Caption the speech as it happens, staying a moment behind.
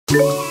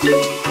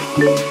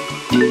Hello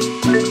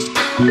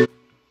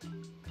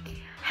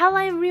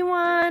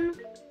everyone,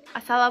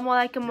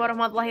 Assalamualaikum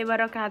warahmatullahi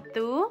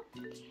wabarakatuh.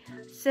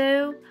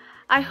 So,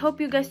 I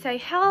hope you guys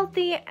stay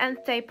healthy and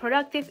stay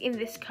productive in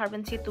this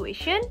current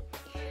situation.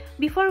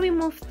 Before we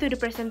move to the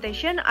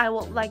presentation, I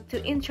would like to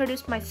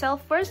introduce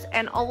myself first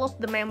and all of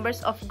the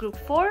members of Group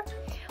 4.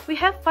 We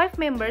have 5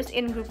 members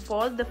in Group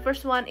 4. The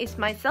first one is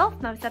myself,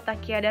 Nafisha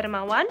Taqiyya D.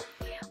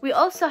 We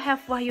also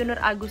have Wahyu Nur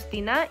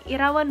Agustina,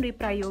 Irawan Dwi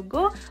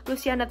Prayogo,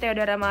 Lucianne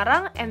Theodora M,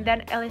 and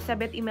then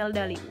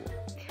Imelda Liwu.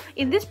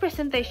 In this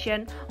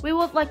presentation, we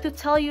would like to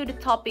tell you the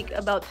topic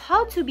about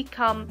how to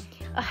become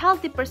a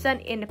healthy person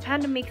in a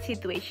pandemic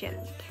situation.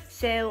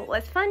 So,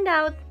 let's find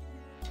out.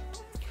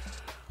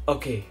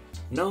 Okay,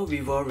 now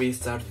before we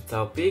start the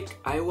topic,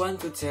 I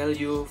want to tell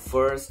you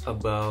first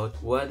about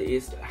what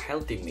is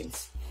healthy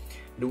means.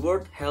 The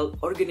World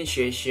Health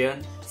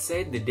Organization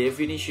said the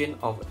definition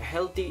of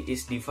healthy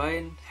is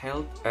defined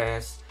health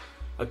as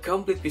a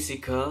complete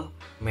physical,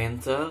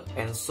 mental,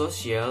 and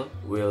social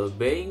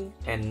well-being,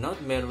 and not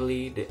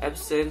merely the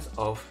absence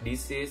of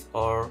disease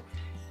or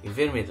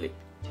infirmity.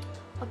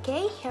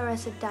 Okay, here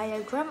is a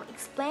diagram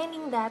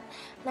explaining that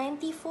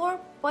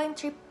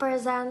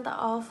 94.3%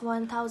 of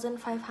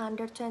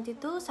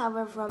 1,522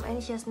 suffer from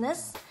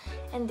anxiousness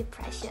and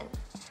depression.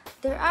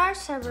 There are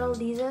several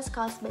diseases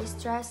caused by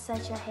stress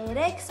such as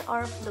headaches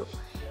or flu,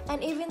 and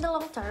even in the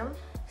long term,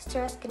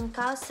 stress can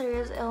cause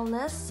serious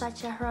illness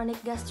such as chronic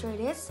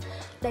gastritis,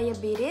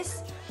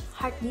 diabetes,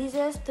 heart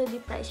disease to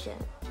depression.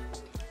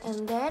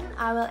 And then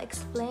I will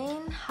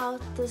explain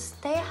how to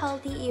stay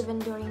healthy even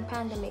during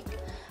pandemic.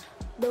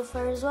 The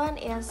first one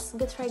is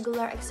get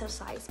regular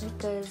exercise,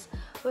 because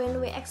when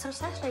we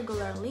exercise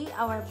regularly,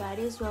 our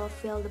bodies will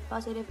feel the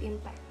positive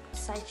impact,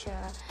 such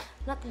as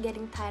not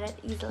getting tired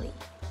easily.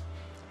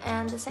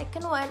 And the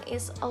second one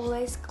is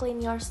always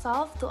clean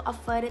yourself to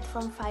avoid it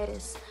from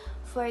virus.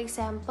 For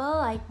example,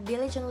 like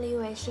diligently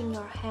washing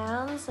your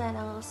hands and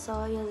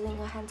also using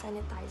a hand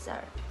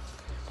sanitizer.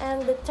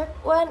 And the third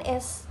one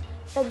is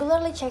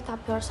regularly check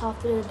up yourself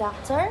to the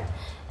doctor.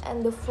 And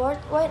the fourth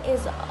one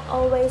is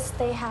always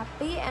stay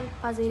happy and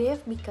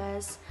positive,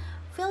 because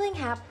feeling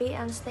happy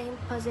and staying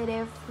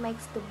positive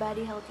makes the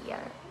body healthier.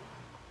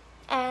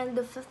 And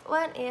the fifth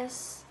one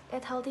is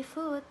eat healthy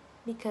food,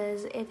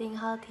 because eating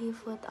healthy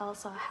food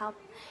also help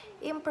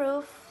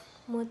improve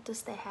mood to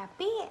stay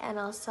happy and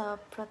also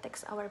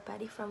protects our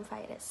body from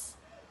virus.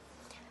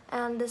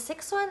 And the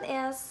sixth one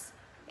is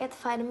eat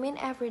vitamin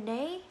every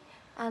day.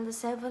 And the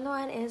seventh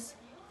one is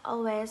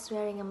always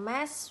wearing a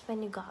mask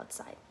when you go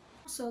outside.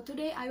 So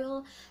today I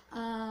will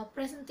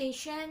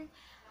presentation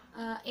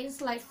in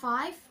slide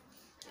 5.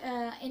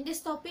 In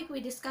this topic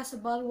we discuss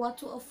about what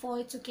to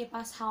avoid to keep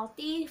us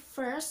healthy.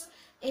 First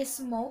is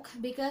smoke,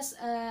 because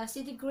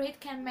cigarette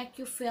can make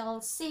you feel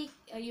sick.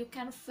 You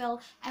can feel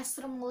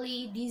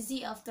extremely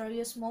dizzy after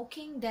you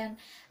smoking. Then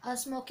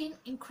smoking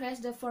increase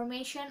the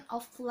formation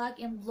of plaque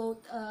in blood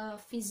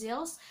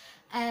vessels.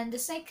 And the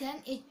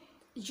second is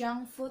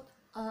junk food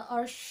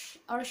or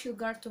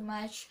sugar too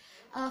much.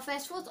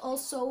 Fast food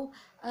also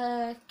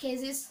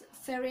causes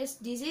various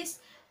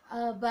disease,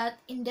 but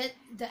in that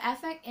the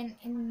effect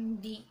in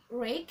the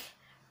rate,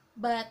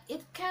 but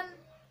it can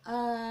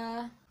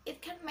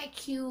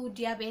make you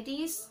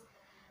diabetes,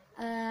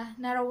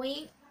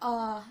 narrowing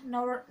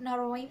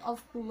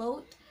of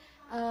blood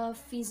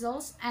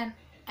vessels, and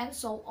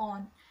so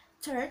on.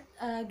 Third,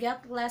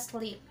 get less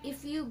sleep.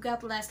 If you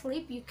get less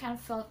sleep, you can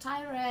feel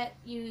tired,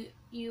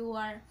 you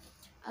are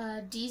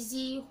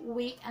dizzy,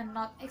 weak, and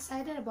not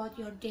excited about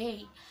your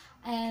day.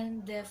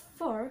 And the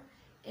fourth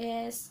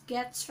is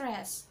get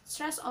stress.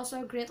 Stress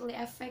also greatly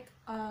affect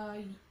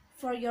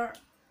for your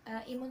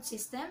immune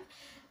system.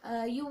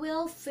 You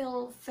will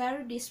feel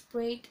very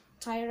desperate,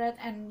 tired,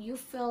 and you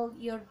feel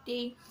your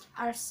day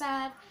are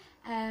sad.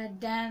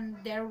 Then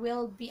there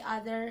will be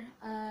other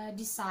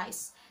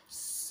disease.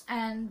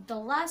 And the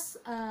last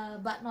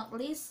but not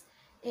least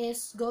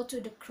is go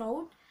to the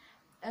crowd.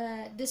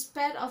 The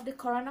spread of the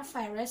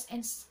coronavirus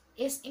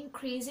is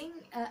increasing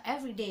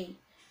every day.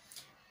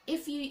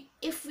 If we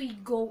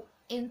go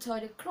into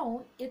the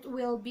crowd, it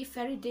will be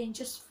very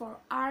dangerous for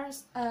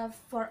us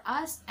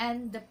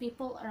and the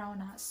people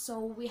around us. So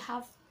we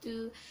have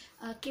to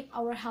keep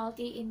our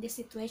healthy in this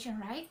situation,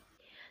 right?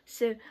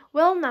 So,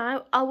 well,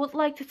 now I would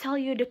like to tell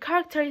you the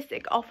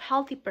characteristic of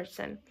healthy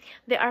person.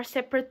 They are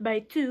separate by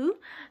 2.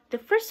 The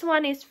first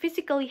one is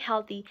physically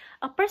healthy.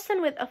 A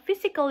person with a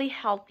physically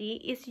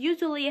healthy is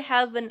usually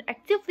having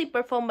actively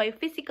performed by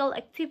physical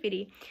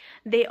activity.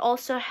 They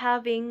also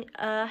having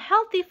a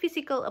healthy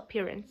physical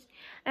appearance.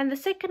 And the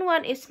second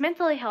one is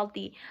mentally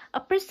healthy.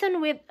 A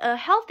person with a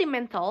healthy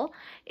mental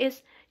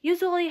is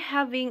usually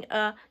having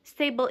a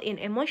stable in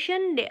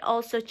emotion. They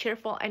also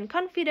cheerful and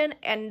confident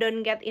and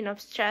don't get enough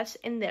stress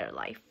in their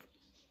life.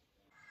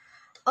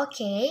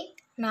 Okay,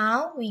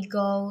 now we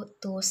go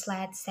to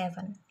slide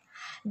 7.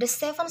 The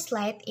 7th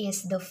slide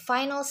is the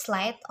final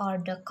slide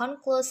or the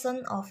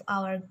conclusion of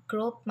our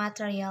group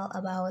material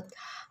about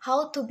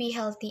how to be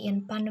healthy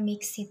in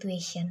pandemic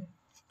situation.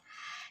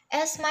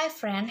 As my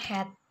friend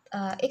had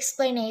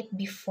explained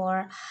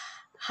before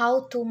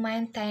how to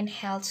maintain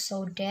health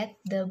so that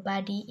the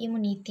body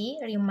immunity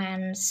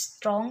remains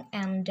strong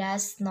and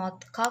does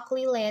not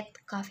calculate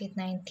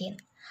COVID-19.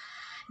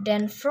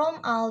 Then from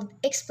all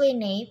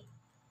explained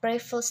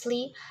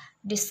previously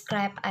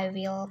described, I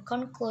will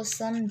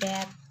conclusion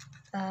that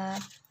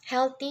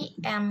healthy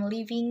and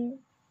living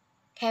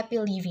happy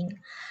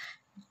living.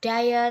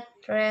 Diet,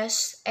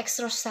 rest,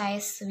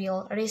 exercise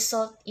will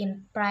result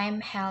in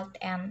prime health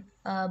and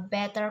a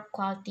better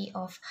quality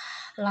of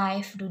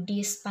life due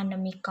this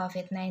pandemic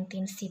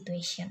COVID-19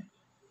 situation.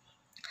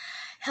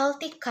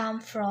 Healthy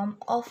come from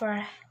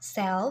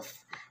ourselves.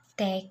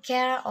 Take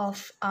care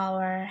of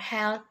our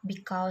health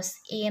because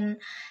in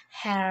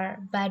her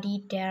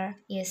body there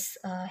is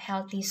a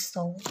healthy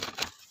soul.